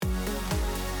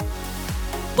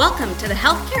Welcome to the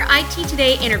Healthcare IT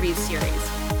Today interview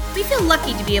series. We feel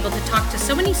lucky to be able to talk to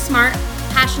so many smart,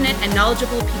 passionate, and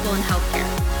knowledgeable people in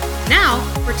healthcare. Now,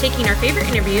 we're taking our favorite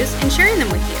interviews and sharing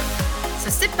them with you. So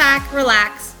sit back,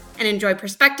 relax, and enjoy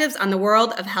perspectives on the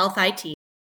world of health IT.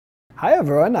 Hi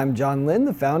everyone, I'm John Lin,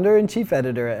 the founder and chief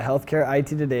editor at Healthcare IT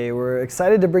Today. We're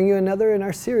excited to bring you another in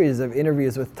our series of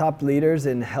interviews with top leaders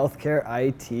in healthcare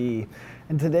IT.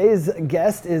 And today's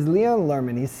guest is Leon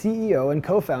Lerman. He's CEO and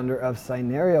co-founder of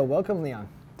Cynario. Welcome, Leon.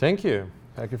 Thank you.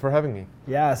 Thank you for having me.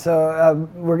 Yeah, so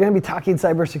we're going to be talking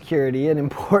cybersecurity, an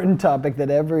important topic that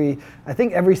I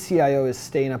think every CIO is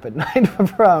staying up at night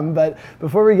from. But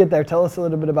before we get there, tell us a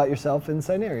little bit about yourself and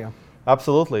Cynario.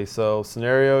 Absolutely. So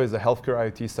Cynario is a healthcare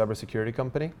IT cybersecurity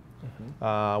company.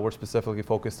 We're specifically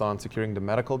focused on securing the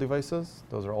medical devices.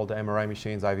 Those are all the MRI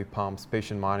machines, IV pumps,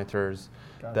 patient monitors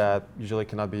that usually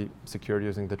cannot be secured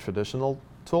using the traditional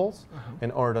tools,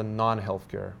 in order to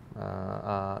non-healthcare,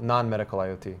 non-medical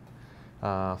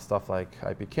IoT. Stuff like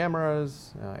IP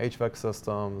cameras, HVAC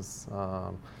systems,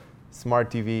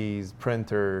 smart TVs,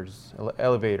 printers,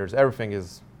 elevators, everything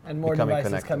is and more becoming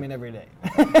devices connected. Coming every day.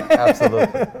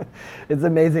 Absolutely. It's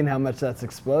amazing how much that's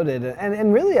exploded.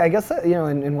 And really, I guess,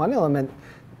 in one element,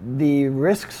 the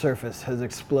risk surface has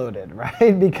exploded,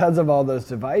 right? Because of all those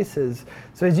devices.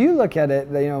 So as you look at it,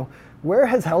 where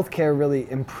has healthcare really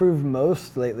improved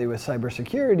most lately with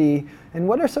cybersecurity? And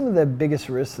what are some of the biggest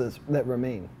risks that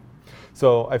remain?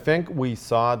 So I think we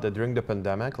saw that during the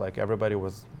pandemic, like everybody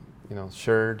was,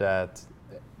 sure that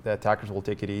the attackers will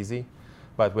take it easy.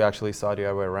 But we actually saw the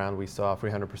other way around. We saw a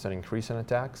 300% increase in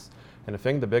attacks. And I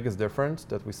think the biggest difference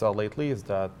that we saw lately is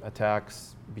that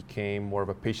attacks became more of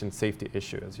a patient safety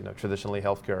issue. As you know, traditionally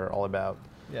healthcare are all about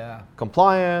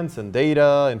compliance and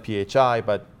data and PHI,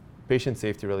 but patient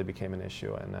safety really became an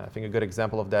issue. And I think a good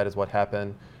example of that is what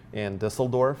happened in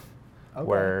Düsseldorf,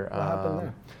 where what happened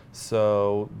there?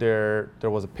 So there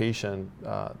was a patient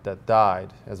that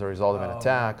died as a result of an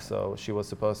attack. So she was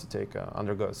supposed to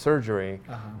undergo surgery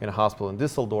in a hospital in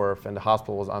Düsseldorf, and the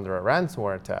hospital was under a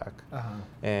ransomware attack.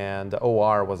 And the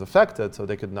OR was affected, so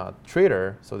they could not treat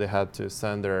her. So they had to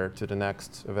send her to the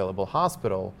next available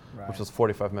hospital, which was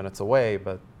 45 minutes away.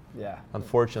 But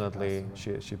unfortunately,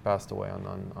 she passed away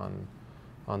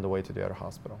on the way to the other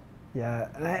hospital. Yeah,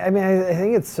 and I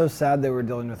think it's so sad that we're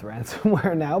dealing with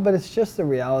ransomware now, but it's just the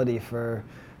reality for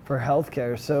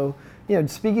healthcare. So,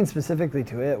 speaking specifically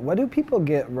to it, what do people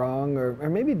get wrong or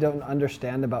maybe don't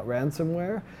understand about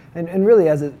ransomware, and really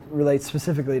as it relates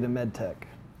specifically to medtech?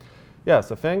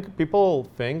 Yes, I think people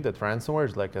think that ransomware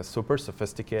is like a super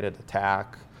sophisticated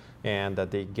attack and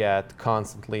that they get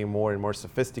constantly more and more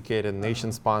sophisticated,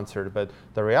 nation-sponsored, but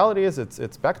the reality is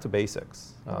it's back to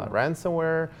basics.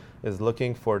 Ransomware is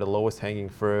looking for the lowest hanging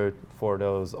fruit for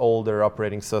those older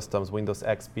operating systems, Windows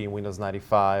XP, Windows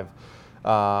 95,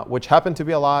 which happen to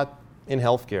be a lot in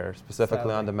healthcare,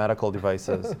 specifically on the medical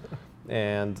devices.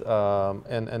 and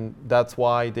that's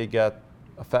why they get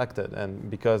affected.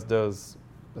 And because those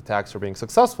attacks are being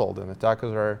successful, then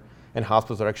attackers and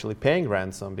hospitals are actually paying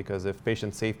ransom, because if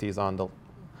patient safety is on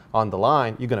the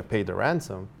line, you're going to pay the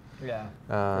ransom. Yeah,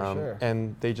 for sure.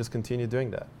 And they just continue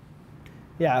doing that.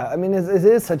 Yeah, it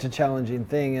is such a challenging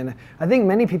thing, and I think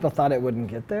many people thought it wouldn't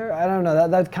get there. I don't know,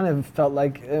 that kind of felt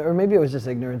like, or maybe it was just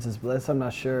ignorance is bliss, I'm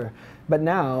not sure. But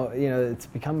now, it's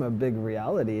become a big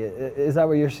reality. Is that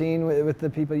what you're seeing with the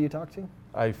people you talk to?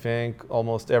 I think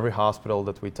almost every hospital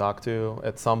that we talk to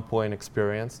at some point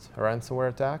experienced a ransomware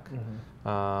attack.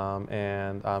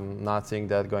 And I'm not seeing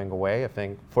that going away. I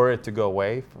think for it to go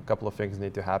away, a couple of things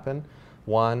need to happen.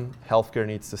 One, healthcare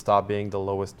needs to stop being the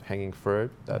lowest hanging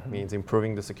fruit. That means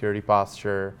improving the security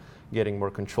posture, getting more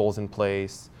controls in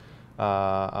place,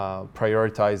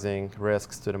 prioritizing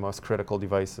risks to the most critical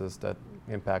devices that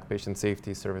impact patient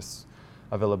safety, service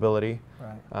availability.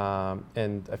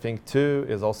 And I think two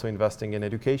is also investing in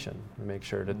education to make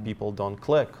sure that people don't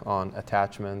click on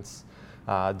attachments,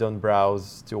 don't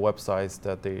browse to websites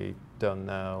that they don't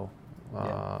know,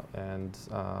 and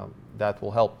that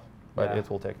will help, but it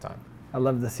will take time. I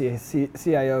love the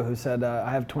CIO who said, I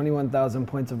have 21,000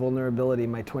 points of vulnerability,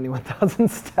 my 21,000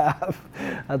 staff.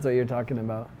 That's what you're talking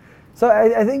about. So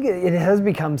I think it has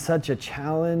become such a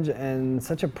challenge and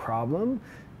such a problem.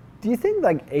 Do you think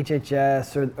like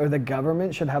HHS or the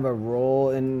government should have a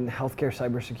role in healthcare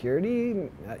cybersecurity?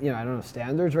 I don't know,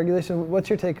 standards, regulations. What's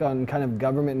your take on kind of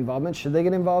government involvement? Should they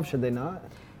get involved? Should they not?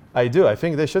 I do. I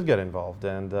think they should get involved.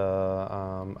 And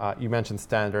you mentioned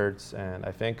standards, and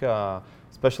I think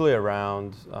especially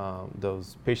around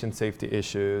those patient safety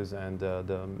issues and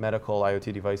the medical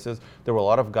IoT devices, there were a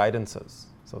lot of guidances.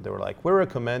 So they were like, we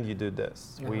recommend you do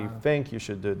this. We think you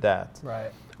should do that.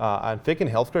 Right. I think in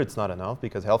healthcare it's not enough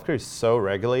because healthcare is so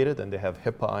regulated and they have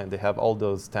HIPAA and they have all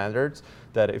those standards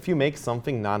that if you make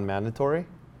something non-mandatory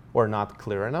or not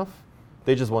clear enough,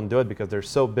 they just won't do it because they're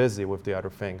so busy with the other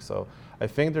things. So I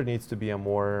think there needs to be a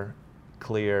more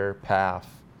clear path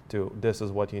to this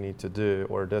is what you need to do,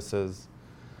 or this is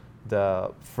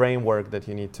the framework that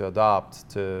you need to adopt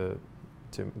to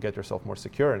get yourself more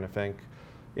secure. And I think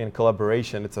in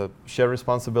collaboration, it's a shared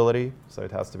responsibility. So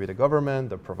it has to be the government,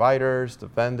 the providers, the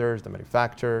vendors, the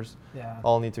manufacturers,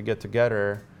 all need to get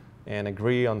together and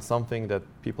agree on something that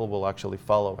people will actually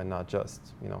follow and not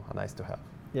just, a nice to have.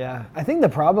 Yeah, I think the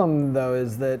problem though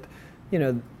is that,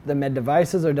 the med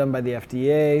devices are done by the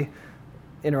FDA,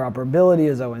 interoperability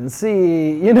is ONC,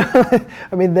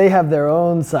 I mean, they have their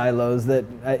own silos that,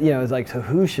 it's like, so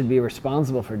who should be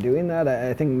responsible for doing that?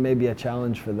 I think maybe a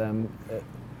challenge for them.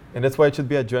 And that's why it should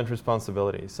be a joint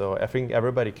responsibility. So I think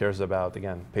everybody cares about,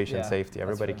 again, patient safety.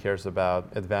 Everybody cares about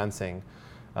advancing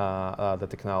the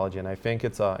technology. And I think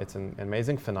it's an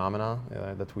amazing phenomena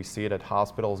that we see that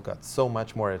hospitals got so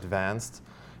much more advanced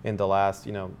in the last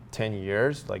 10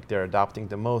 years. Like they're adopting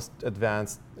the most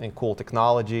advanced and cool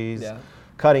technologies,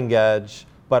 cutting edge.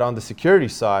 But on the security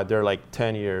side, they're like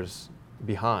 10 years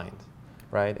behind,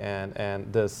 right?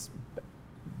 And this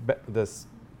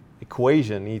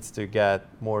equation needs to get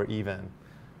more even.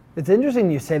 It's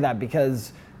interesting you say that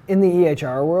because in the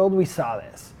EHR world, we saw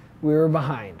this. We were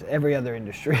behind every other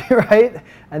industry, right?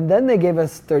 And then they gave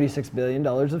us $36 billion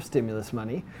of stimulus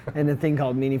money and a thing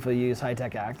called Meaningful Use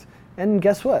HITECH Act. And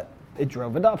guess what? It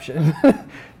drove adoption.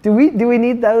 Do we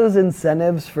need those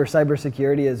incentives for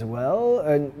cybersecurity as well?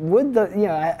 And would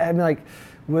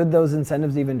would those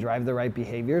incentives even drive the right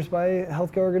behaviors by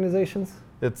healthcare organizations?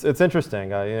 It's interesting.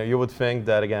 You would think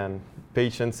that, again,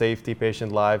 patient safety,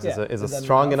 patient lives is a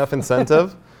strong enough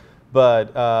incentive.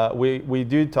 But we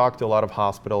do talk to a lot of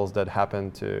hospitals that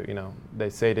happen to, they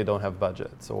say they don't have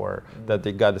budgets or that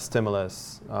they got the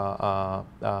stimulus,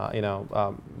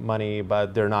 money,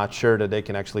 but they're not sure that they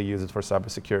can actually use it for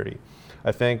cybersecurity.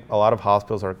 I think a lot of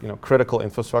hospitals are, critical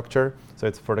infrastructure. So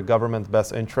it's for the government's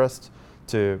best interest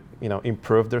to,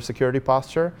 improve their security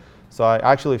posture. So I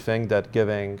actually think that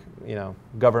giving,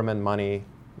 government money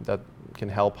that can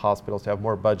help hospitals to have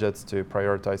more budgets to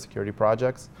prioritize security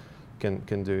projects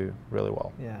can do really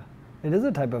well. Yeah, it is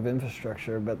a type of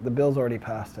infrastructure, but the bill's already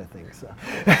passed, I think. So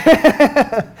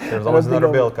there's always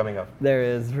another bill coming up. There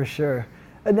is, for sure.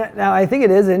 And now, I think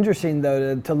it is interesting,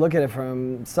 though, to look at it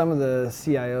from some of the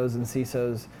CIOs and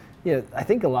CISOs. I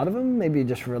think a lot of them maybe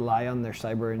just rely on their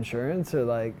cyber insurance,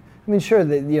 or sure,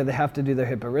 they have to do their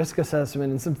HIPAA risk assessment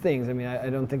and some things. I mean,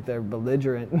 I don't think they're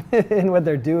belligerent in what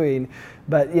they're doing,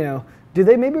 but do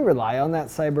they maybe rely on that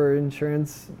cyber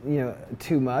insurance,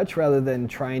 too much rather than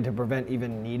trying to prevent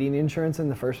even needing insurance in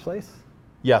the first place?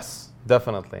 Yes,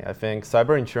 definitely. I think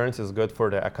cyber insurance is good for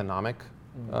the economic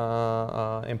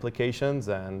implications,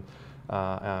 and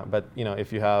but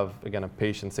if you have, again, a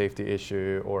patient safety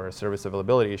issue or a service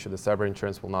availability issue, the cyber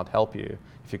insurance will not help you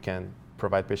if you can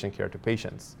provide patient care to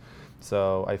patients.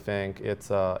 So I think it's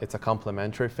a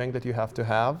complementary thing that you have to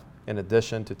have in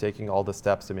addition to taking all the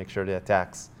steps to make sure the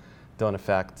attacks don't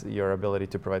affect your ability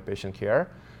to provide patient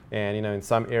care. And in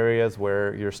some areas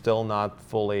where you're still not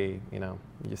fully,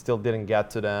 you still didn't get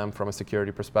to them from a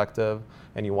security perspective,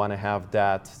 and you want to have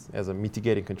that as a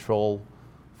mitigating control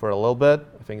for a little bit,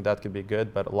 I think that could be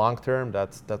good. But long term,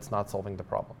 that's not solving the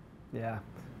problem. Yeah.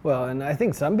 Well, and I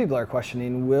think some people are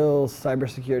questioning, will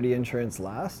cybersecurity insurance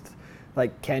last?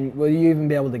 Will you even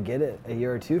be able to get it a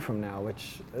year or two from now,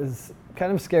 which is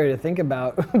kind of scary to think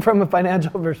about from a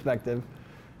financial perspective.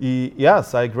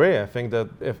 Yes, I agree. I think that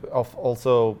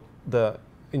also the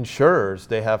insurers,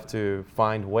 they have to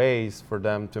find ways for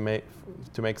them to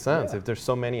make sense. If there's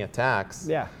so many attacks,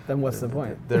 then what's the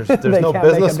point? There's no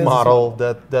business model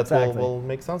that will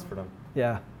make sense for them.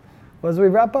 Yeah. Well, as we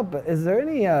wrap up, is there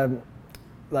any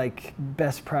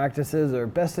best practices or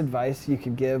best advice you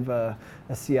could give a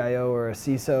CIO or a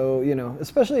CISO,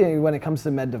 especially when it comes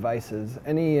to med devices?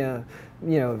 Any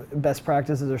best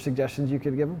practices or suggestions you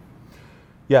could give them?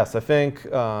 Yes, I think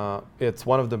it's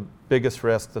one of the biggest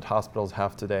risks that hospitals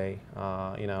have today.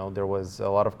 There was a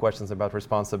lot of questions about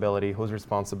responsibility. Whose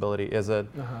responsibility is it?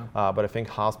 But I think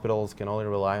hospitals can only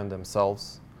rely on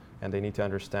themselves, and they need to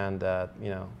understand that,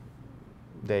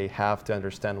 they have to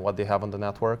understand what they have on the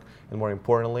network, and more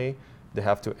importantly, they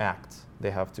have to act. They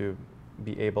have to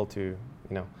be able to,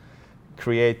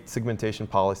 create segmentation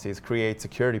policies, create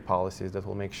security policies that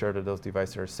will make sure that those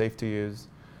devices are safe to use,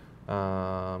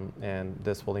 and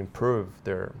this will improve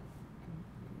their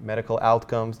medical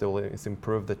outcomes. They will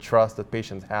improve the trust that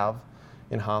patients have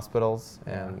in hospitals,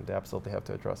 and they absolutely have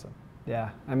to address it.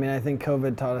 Yeah, I mean, I think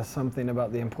COVID taught us something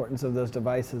about the importance of those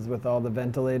devices with all the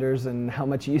ventilators and how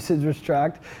much usage was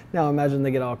tracked. Now imagine they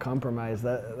get all compromised.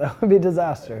 That would be a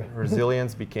disaster.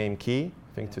 Resilience became key.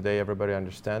 I think today everybody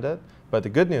understands it. But the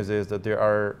good news is that there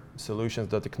are solutions.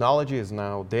 The technology is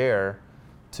now there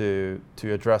to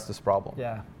address this problem.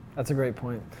 Yeah, that's a great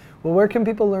point. Well, where can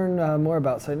people learn more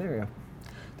about Cynerio?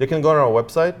 They can go to our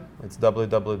website. It's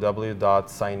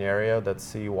www.cynerio,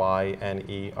 that's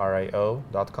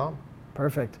cynerio.com.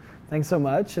 Perfect. Thanks so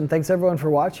much, and thanks everyone for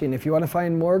watching. If you want to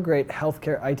find more great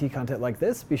healthcare IT content like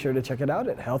this, be sure to check it out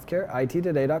at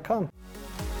healthcareittoday.com.